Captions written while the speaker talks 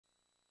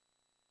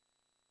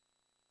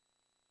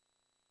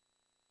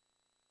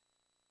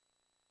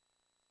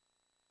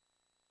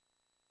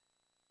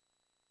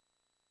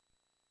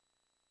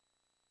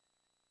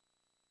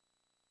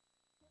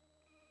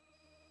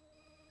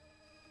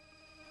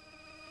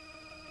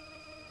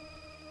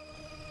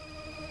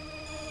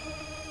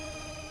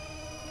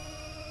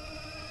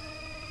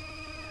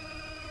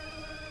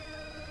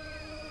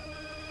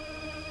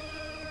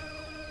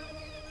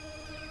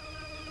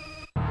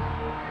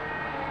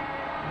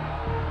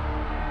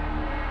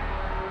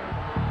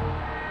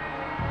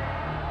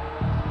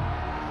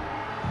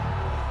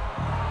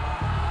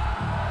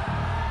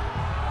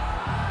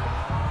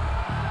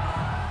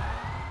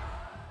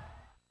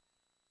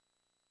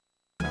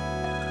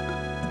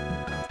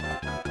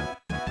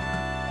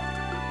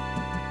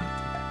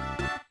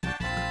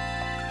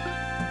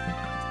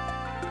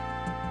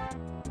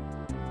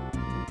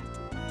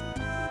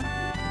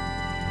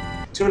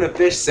tuna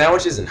fish,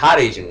 sandwiches, and hot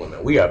Asian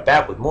women. We are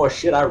back with more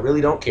shit I really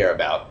don't care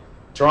about.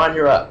 Tron,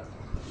 you're up.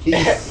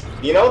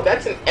 You know,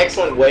 that's an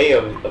excellent way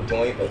of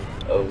doing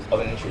of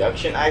an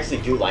introduction. I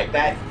actually do like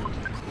that.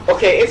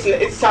 Okay,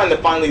 it's time to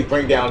finally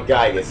bring down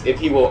Giygas. If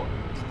he will...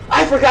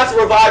 I forgot to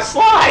revive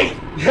Sly!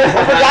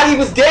 I forgot he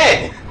was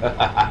dead!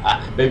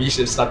 Maybe you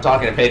should stop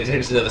talking and pay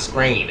attention to the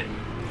screen. I'm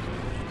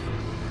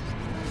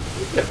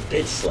gonna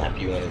bitch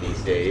slap you one of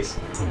these days.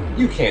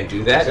 You can't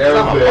do that.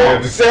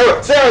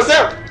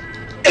 Sarah!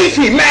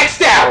 HP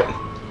maxed out!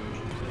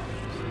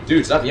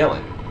 Dude, stop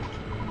yelling.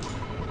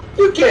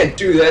 You can't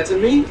do that to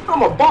me.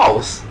 I'm a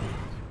boss.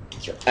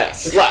 Get your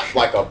ass slapped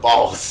like a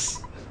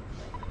boss.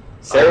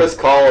 Sarah's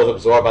call is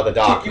absorbed by the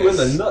darkness. Kick you in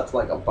the nuts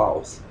like a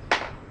boss.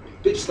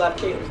 Bitch slap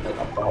Caitlyn like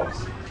a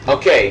boss.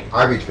 Okay.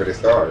 I reach for the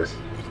stars.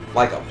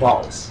 Like a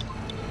boss.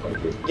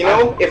 You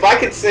know, if I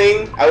could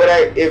sing, I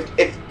would. If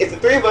the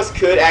three of us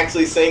could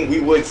actually sing, we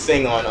would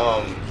sing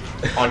on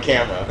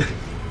camera.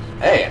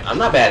 Hey, I'm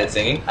not bad at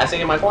singing. I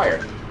sing in my choir.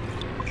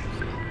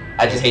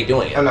 I just hate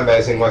doing it. I'm not bad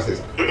at singing. Watch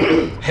this.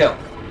 Hell.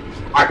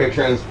 I could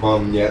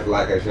transform yet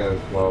like I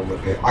transform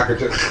with it. I could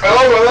just.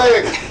 Oh my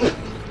legs!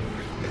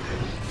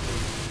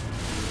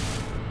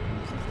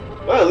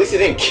 Well, at least it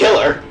didn't kill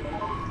her.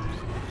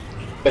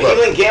 But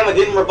Healing Gamma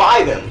didn't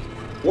revive him.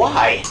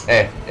 Why?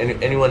 Hey,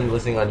 anyone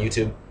listening on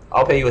YouTube,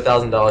 I'll pay you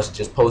 $1,000 to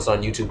just post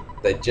on YouTube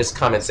that just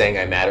comment saying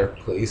I matter,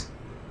 please.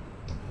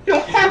 You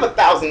don't have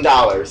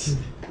 $1,000.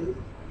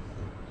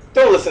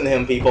 Don't listen to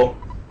him, people.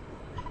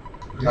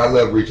 I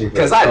love reaching for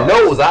the Because I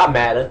knows I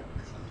matter.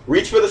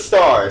 Reach for the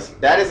stars.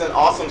 That is an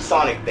awesome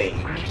Sonic thing.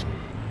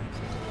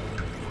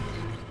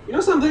 You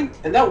know something?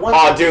 And that one.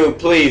 Oh, dude,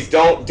 please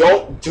do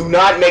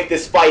not make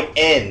this fight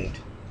end.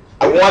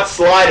 I want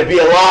Sly to be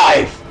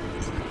alive.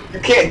 You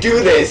can't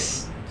do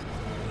this.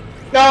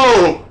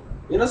 No.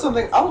 You know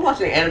something? I was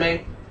watching an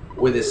anime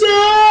with this.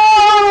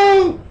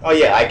 No. Oh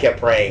yeah, I kept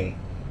praying.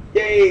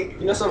 Yay.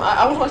 You know something?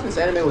 I was watching this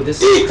anime with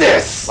this. Eat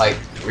this. Like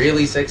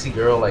really sexy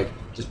girl, like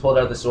just pulled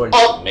out the sword and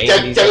Oh,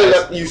 just made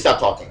these. you stop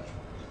talking.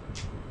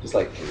 Just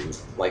like,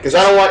 Because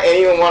I don't want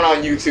anyone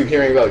on YouTube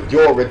hearing about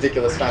your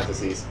ridiculous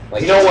fantasies.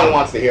 Like, no one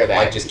wants to hear that.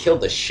 Like, just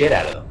killed the shit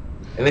out of them.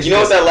 And then you know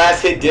what that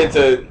last hit did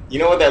to? You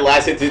know what that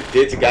last hit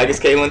did to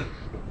Giygas, Caitlyn?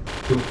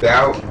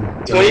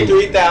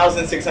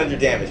 23,600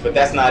 damage, but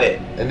that's not it.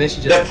 And then she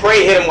just. That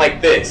prey hit him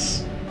like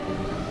this.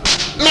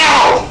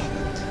 No!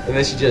 And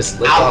then she just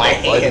slipped off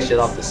the blood and shit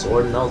off the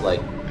sword, and I was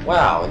like,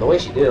 wow. And the way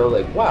she did it, I was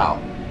like, wow.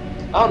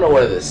 I don't know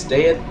whether to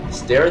stare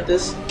at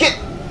this.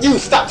 You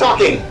stop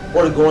talking!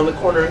 Or to go in the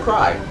corner and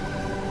cry.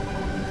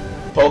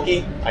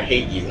 Pokey, I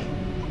hate you.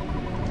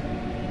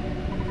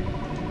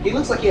 He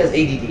looks like he has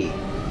ADD.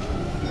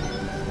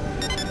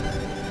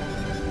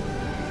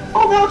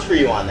 I'll vouch for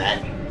you on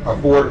that.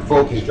 A Ford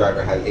Focus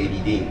driver has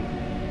ADD.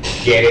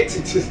 Get it?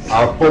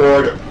 A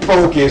Ford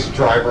Focus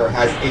driver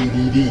has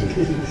ADD.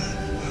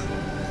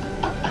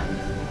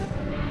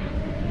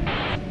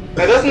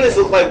 Now, doesn't this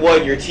look like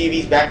what your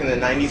TVs back in the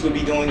 90s would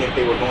be doing if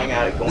they were going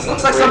out? This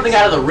looks like something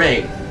out of The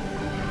Ring.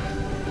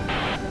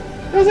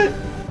 Does it?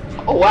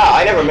 Oh wow,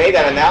 I never made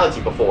that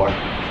analogy before.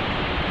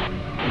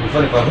 It'd be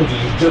funny if I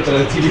just jumped on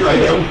the TV right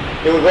now.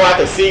 It would go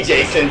after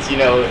CJ since, you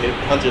know,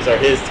 hunters are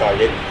his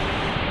target.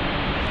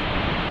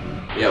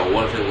 Yeah, well,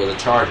 what if it was a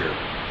charger?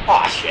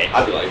 Aw, shit.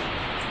 I'd be like...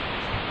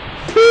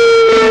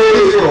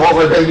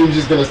 You're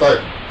just gonna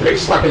start bitch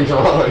slapping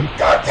Tron.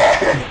 God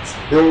damn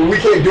it! We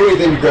can't do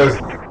anything because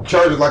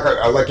Charger's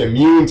like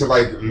immune to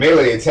like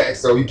melee attacks,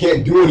 so you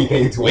can't do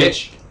anything to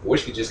it.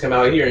 Which could just come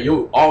out here and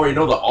you already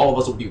know that all of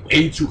us will be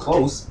way too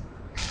close.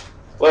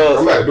 Well,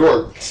 I'm at the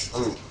door.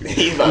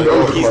 He's about to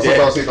go. He's dead.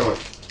 I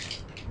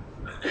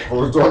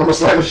was doing, I'm gonna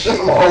slam the shit,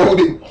 I'm gonna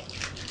hold it.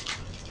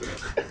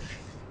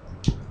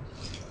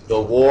 The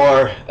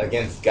war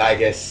against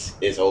Giygas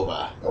is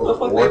over. What the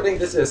fuck do you think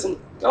this is?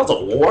 That was a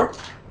war?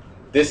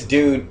 This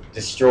dude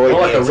destroyed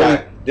the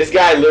entire... This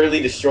guy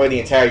literally destroyed the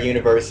entire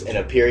universe in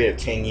a period of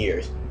 10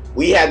 years.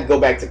 We had to go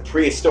back to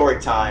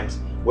prehistoric times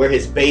where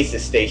his base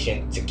is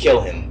stationed to kill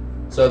him.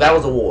 So that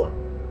was a war.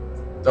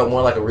 Felt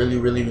more like a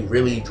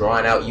really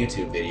drawn out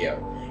YouTube video.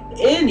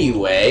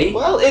 Anyway...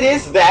 Well, it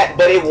is that,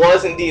 but it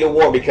was indeed a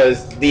war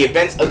because the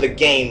events of the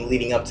game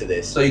leading up to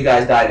this... So you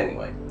guys died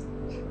anyway?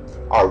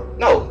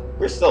 No,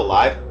 we're still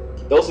alive.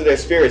 Those are their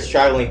spirits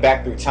traveling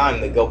back through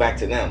time that go back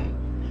to them.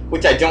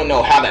 Which I don't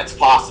know how that's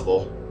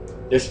possible.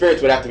 Their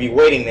spirits would have to be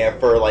waiting there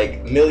for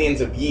like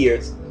millions of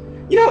years.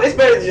 You know, it's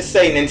better to just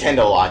say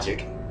Nintendo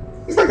logic.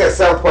 It's like that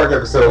South Park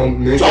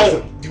episode.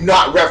 Do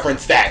not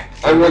reference that.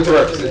 I'm going to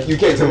reference it. You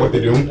can't tell me what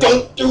to do.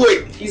 Don't do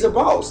it. He's a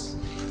boss.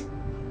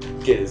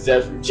 Get his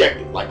ass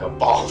rejected like a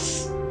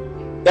boss.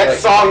 That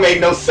song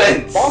made no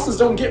sense. Bosses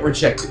don't get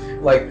rejected.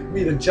 Like,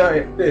 meet a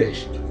giant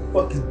fish,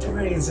 fuck his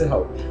brains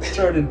out,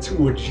 turn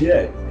into a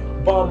jet,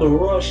 bomb the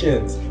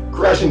Russians,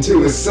 crash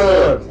into the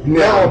sun.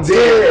 Now I'm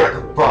dead.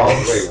 Like a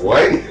boss. Wait,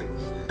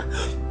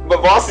 what?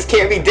 But bosses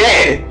can't be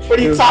dead. What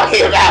are you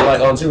talking about?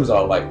 Like on Tuesday,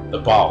 like the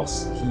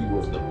boss, he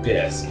was the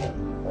best.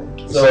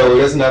 So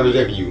that's another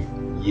day for you.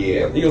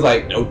 Yeah. He was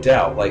like, no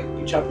doubt. Like,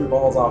 you chop your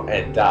balls off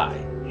and die.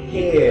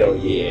 Hell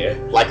yeah.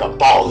 Like a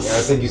boss. Yeah,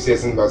 I think you said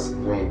something about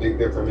throwing dick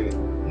there for a minute.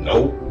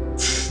 Nope.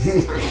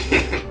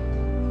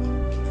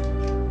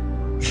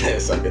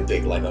 Suck a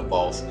dick like a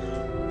boss.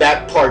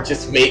 That part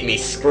just made me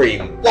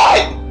scream.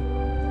 What?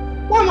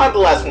 Why am I the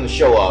last one to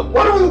show up?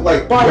 Why do I look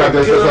like Buy a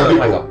gun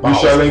like a you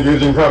boss. shall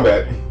engage in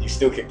combat? You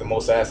still kick the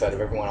most ass out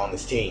of everyone on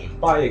this team.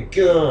 Buy a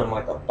gun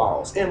like a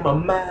boss. In my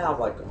mouth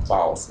like a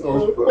boss.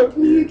 Oh, fuck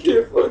me, you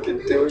can't fucking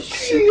do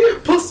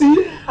shit.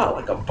 Pussy out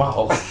like a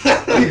boss.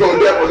 You gonna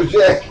devil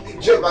Jack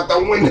jump out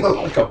the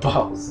window Like a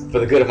boss. For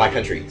the good of my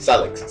country,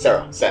 Silex,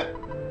 Sarah, Seth.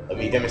 Let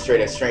me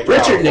demonstrate a strange power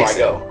Richard before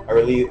Nixon. I go.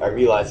 I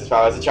realized this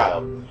power as a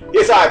child.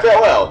 Yes, I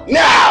farewell.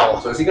 Now!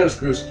 So is he gonna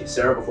screw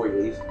Sarah before you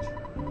leave?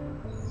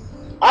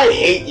 I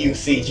hate you,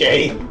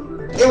 CJ.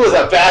 It was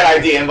a bad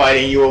idea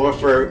inviting you over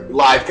for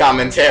live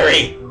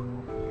commentary.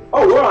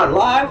 Oh, we're on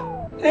live?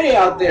 Hey,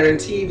 out there in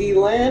TV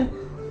land.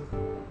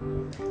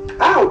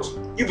 Ouch!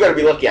 You better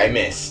be lucky I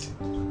missed.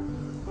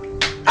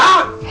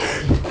 Ah!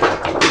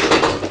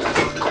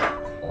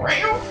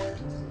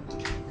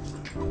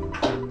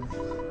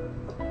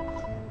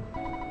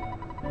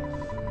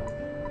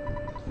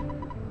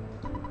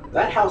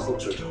 That house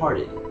looks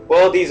retarded.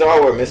 Well, these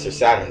are where Mr.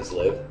 Saturns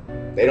live.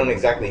 They don't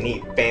exactly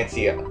need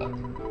fancy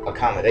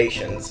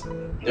accommodations.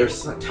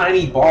 There's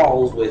tiny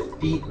balls with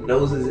feet,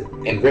 noses,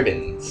 And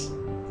ribbons.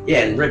 yeah,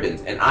 and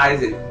ribbons, and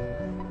eyes, and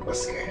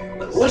What's good?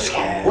 we'll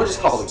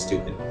just call them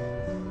stupid.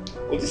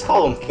 We'll just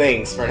call them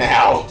things for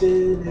now.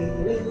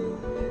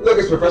 Look,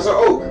 it's Professor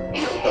Oak.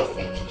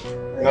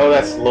 No,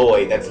 that's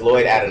Lloyd. That's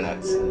Lloyd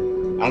Addernuts.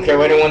 I don't care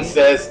what anyone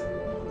says.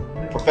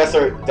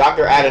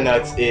 Dr.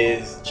 Addernuts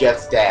is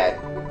Jeff's dad.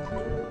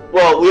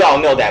 Well, we all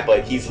know that,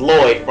 but he's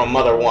Lloyd from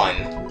Mother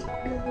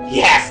 1. He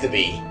has to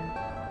be.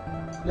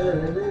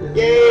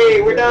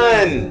 Yay, we're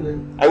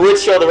done! I would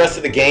show the rest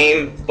of the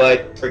game,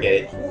 but forget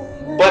it.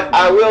 But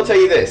I will tell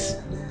you this.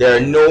 There are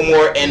no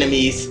more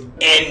enemies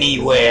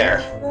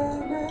anywhere.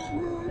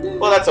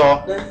 Well, that's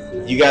all.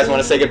 You guys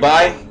want to say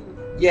goodbye?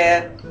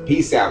 Yeah,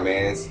 Peace out,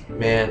 man.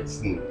 man.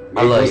 Maybe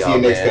I love we'll y'all, see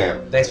you next man.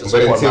 time. Thanks for But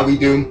supporting until my, we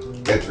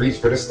do, let's reach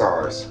for the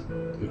stars.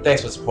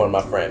 thanks for supporting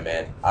my friend,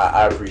 man.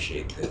 I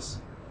appreciate this.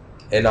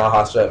 And all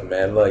hot stuff,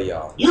 man. Love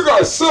y'all. You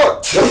guys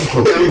suck!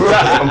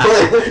 I'm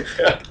playing.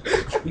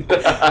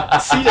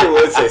 CJ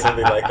would say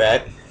something like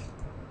that.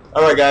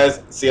 Alright,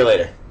 guys. See you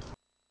later.